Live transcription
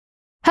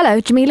Hello,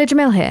 Jameela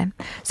Jamil here.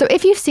 So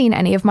if you've seen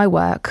any of my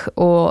work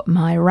or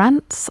my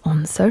rants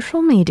on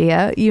social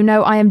media, you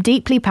know I am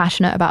deeply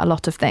passionate about a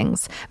lot of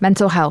things.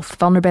 Mental health,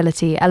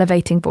 vulnerability,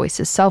 elevating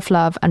voices,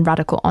 self-love and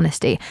radical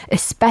honesty,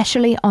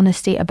 especially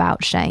honesty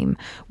about shame,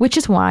 which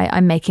is why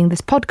I'm making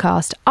this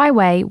podcast, I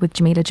Weigh with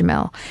Jameela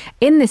Jamil.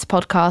 In this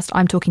podcast,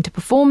 I'm talking to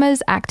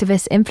performers,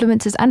 activists,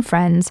 influencers and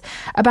friends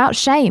about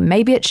shame.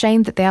 Maybe it's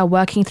shame that they are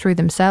working through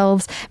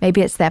themselves,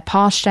 maybe it's their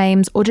past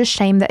shames or just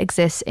shame that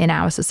exists in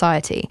our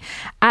society.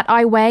 At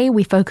I Weigh,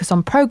 we focus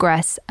on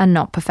progress and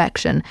not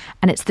perfection,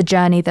 and it's the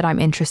journey that I'm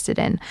interested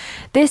in.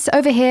 This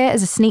over here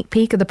is a sneak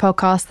peek of the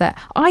podcast that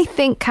I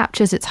think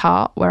captures its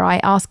heart, where I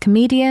ask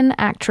comedian,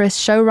 actress,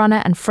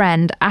 showrunner and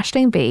friend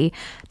Aisling Bea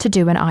to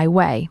do an I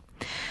Weigh.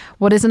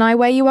 What is an I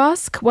Weigh, you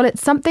ask? Well,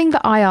 it's something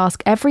that I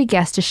ask every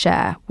guest to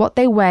share, what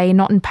they weigh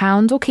not in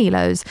pounds or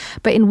kilos,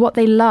 but in what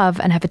they love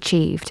and have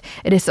achieved.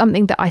 It is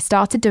something that I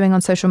started doing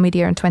on social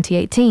media in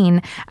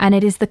 2018, and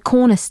it is the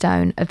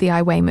cornerstone of the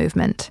I Weigh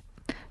movement.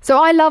 So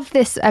I love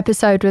this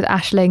episode with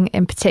Aisling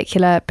in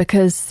particular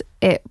because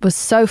it was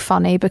so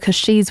funny, because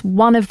she's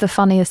one of the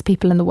funniest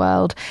people in the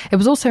world. It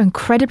was also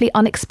incredibly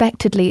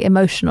unexpectedly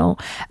emotional.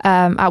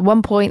 At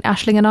one point,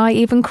 Aisling and I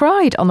even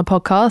cried on the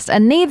podcast,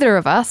 and neither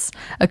of us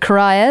are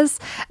criers,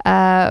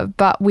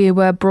 but we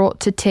were brought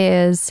to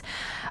tears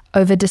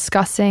over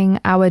discussing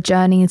our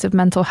journeys of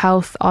mental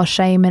health, our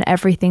shame and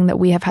everything that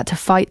we have had to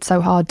fight so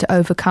hard to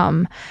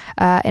overcome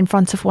in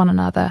front of one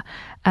another.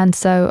 And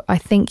so I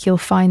think you'll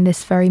find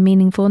this very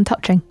meaningful and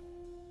touching.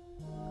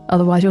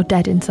 Otherwise, you're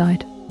dead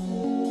inside.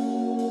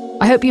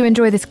 I hope you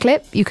enjoy this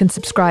clip. You can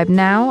subscribe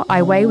now.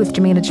 I Weigh with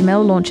Jameela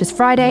Jamil launches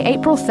Friday,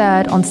 April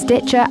 3rd on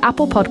Stitcher,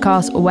 Apple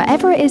Podcasts, or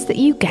wherever it is that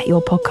you get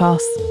your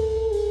podcasts.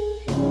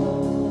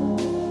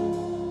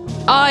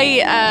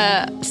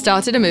 I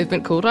started a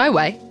movement called I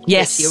Weigh.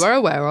 Yes. You are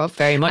aware of.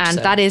 Very much and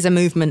so. that is a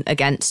movement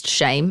against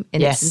shame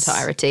in Yes. its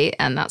entirety.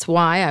 And that's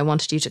why I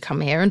wanted you to come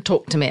here and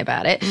talk to me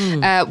about it.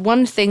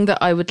 One thing that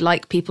I would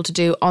like people to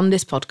do on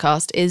this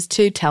podcast is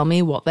to tell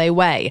me what they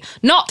weigh.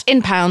 Not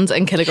in pounds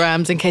and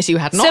kilograms, in case you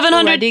had not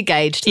 700 already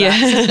gauged that.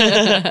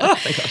 Yeah. Oh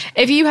my God.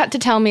 If you had to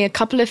tell me a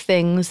couple of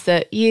things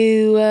that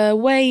you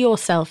weigh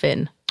yourself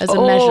in as a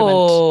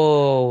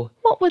measurement,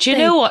 what would Do you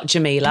they know what,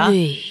 Jameela?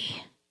 be?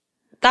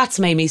 That's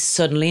made me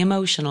suddenly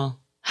emotional.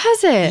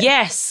 Has it?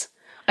 Yes.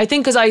 I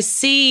think because I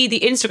see the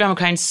Instagram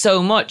account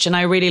so much and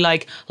I really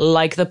like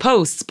the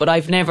posts, but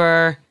I've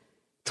never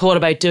thought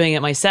about doing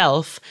it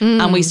myself.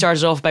 And we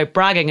started off about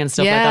bragging and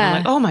stuff like that. Yeah. I'm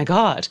like, oh my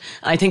God.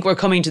 And I think we're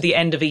coming to the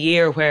end of a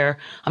year where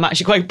I'm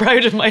actually quite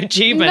proud of my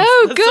achievements.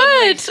 No,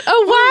 good.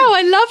 Oh, wow.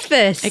 I love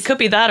this. It could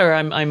be that, or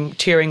I'm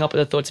tearing up at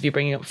the thoughts of you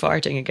bringing up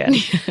farting again.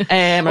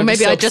 Or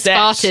maybe I just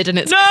farted and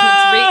it's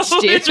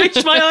reached you. It's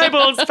reached my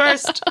eyeballs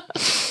first.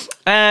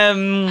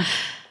 I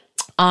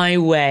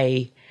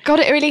Weigh. God,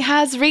 it really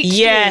has reached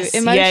Yes, you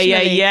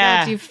emotionally.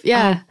 yeah. God,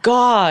 Oh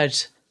God,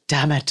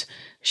 damn it.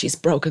 She's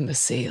broken the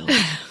seal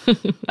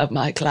of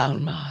my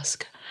clown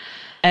mask.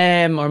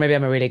 Or maybe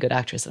I'm a really good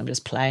actress and I'm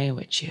just playing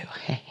with you.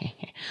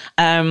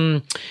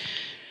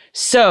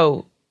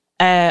 So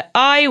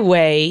I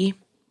weigh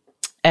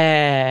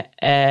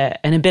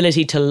an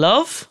ability to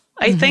love,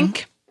 I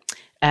think.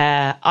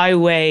 I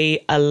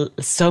weigh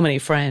so many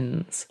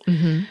friends.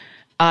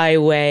 I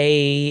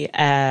weigh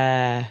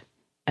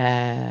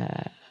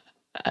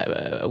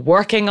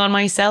working on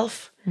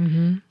myself.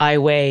 I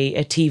weigh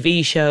a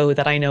TV show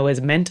that I know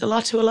has meant a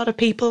lot to a lot of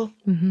people.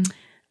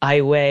 I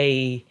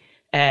weigh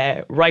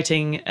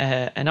writing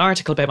an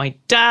article about my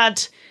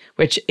dad,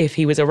 which if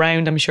he was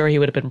around, I'm sure he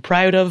would have been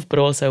proud of, but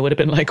also would have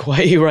been like, why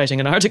are you writing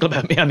an article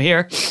about me? I'm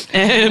here. So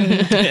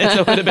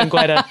it would have been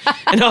quite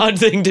an odd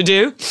thing to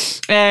do.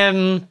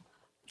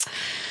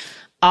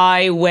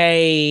 I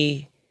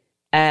weigh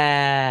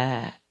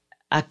a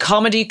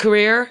comedy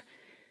career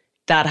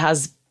that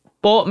has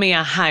bought me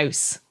a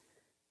house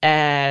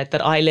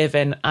that I live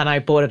in, and I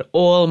bought it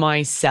all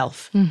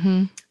myself.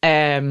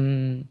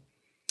 I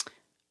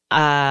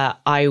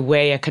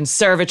weigh a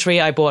conservatory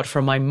I bought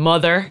for my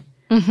mother.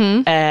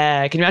 Can you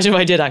imagine if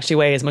I did actually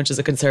weigh as much as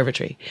a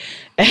conservatory?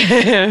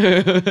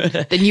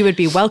 Then you would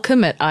be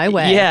welcome at I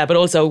Weigh. Yeah, but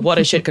also what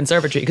a shit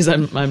conservatory, because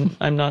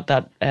I'm not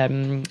that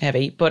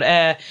heavy. But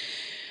I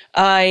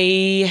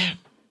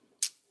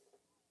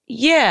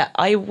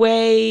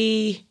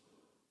weigh.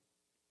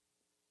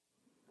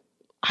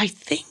 I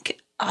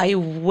think I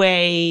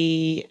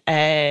weigh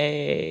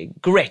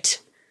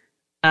grit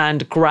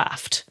and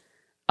graft.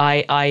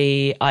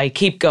 I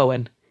keep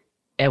going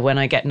when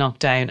I get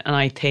knocked down, and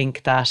I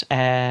think that,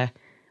 and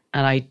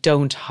I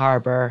don't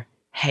harbour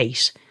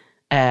hate.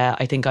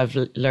 I think I've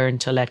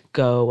learned to let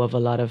go of a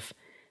lot of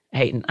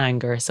hate and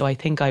anger. So I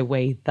think I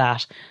weigh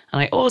that,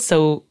 and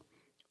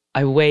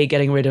I weigh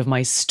getting rid of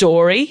my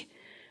story,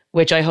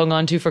 which I hung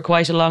on to for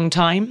quite a long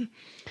time.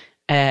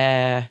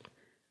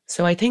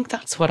 So I think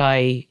that's what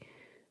I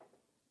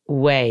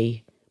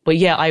weigh. But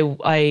yeah, I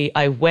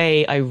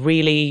weigh. I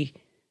really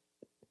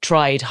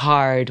tried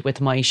hard with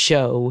my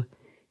show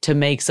to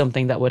make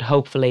something that would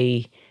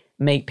hopefully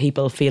make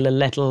people feel a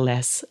little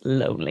less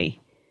lonely.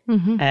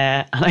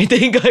 And I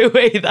think I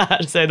weigh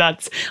that. So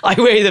I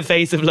weigh the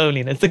face of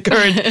loneliness, the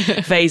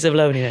current face of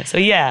loneliness. So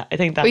yeah, I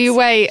think that's... Well, you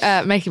weigh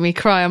making me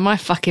cry on my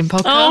fucking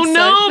podcast. Oh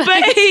no,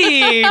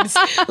 babes!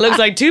 Looks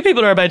like two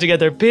people are about to get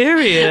their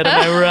period,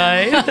 am I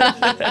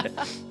right?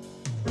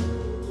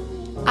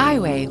 I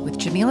Weigh with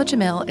Jamila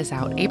Jamil is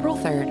out April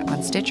 3rd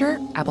on Stitcher,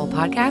 Apple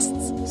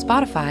Podcasts,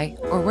 Spotify,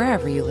 or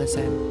wherever you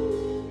listen.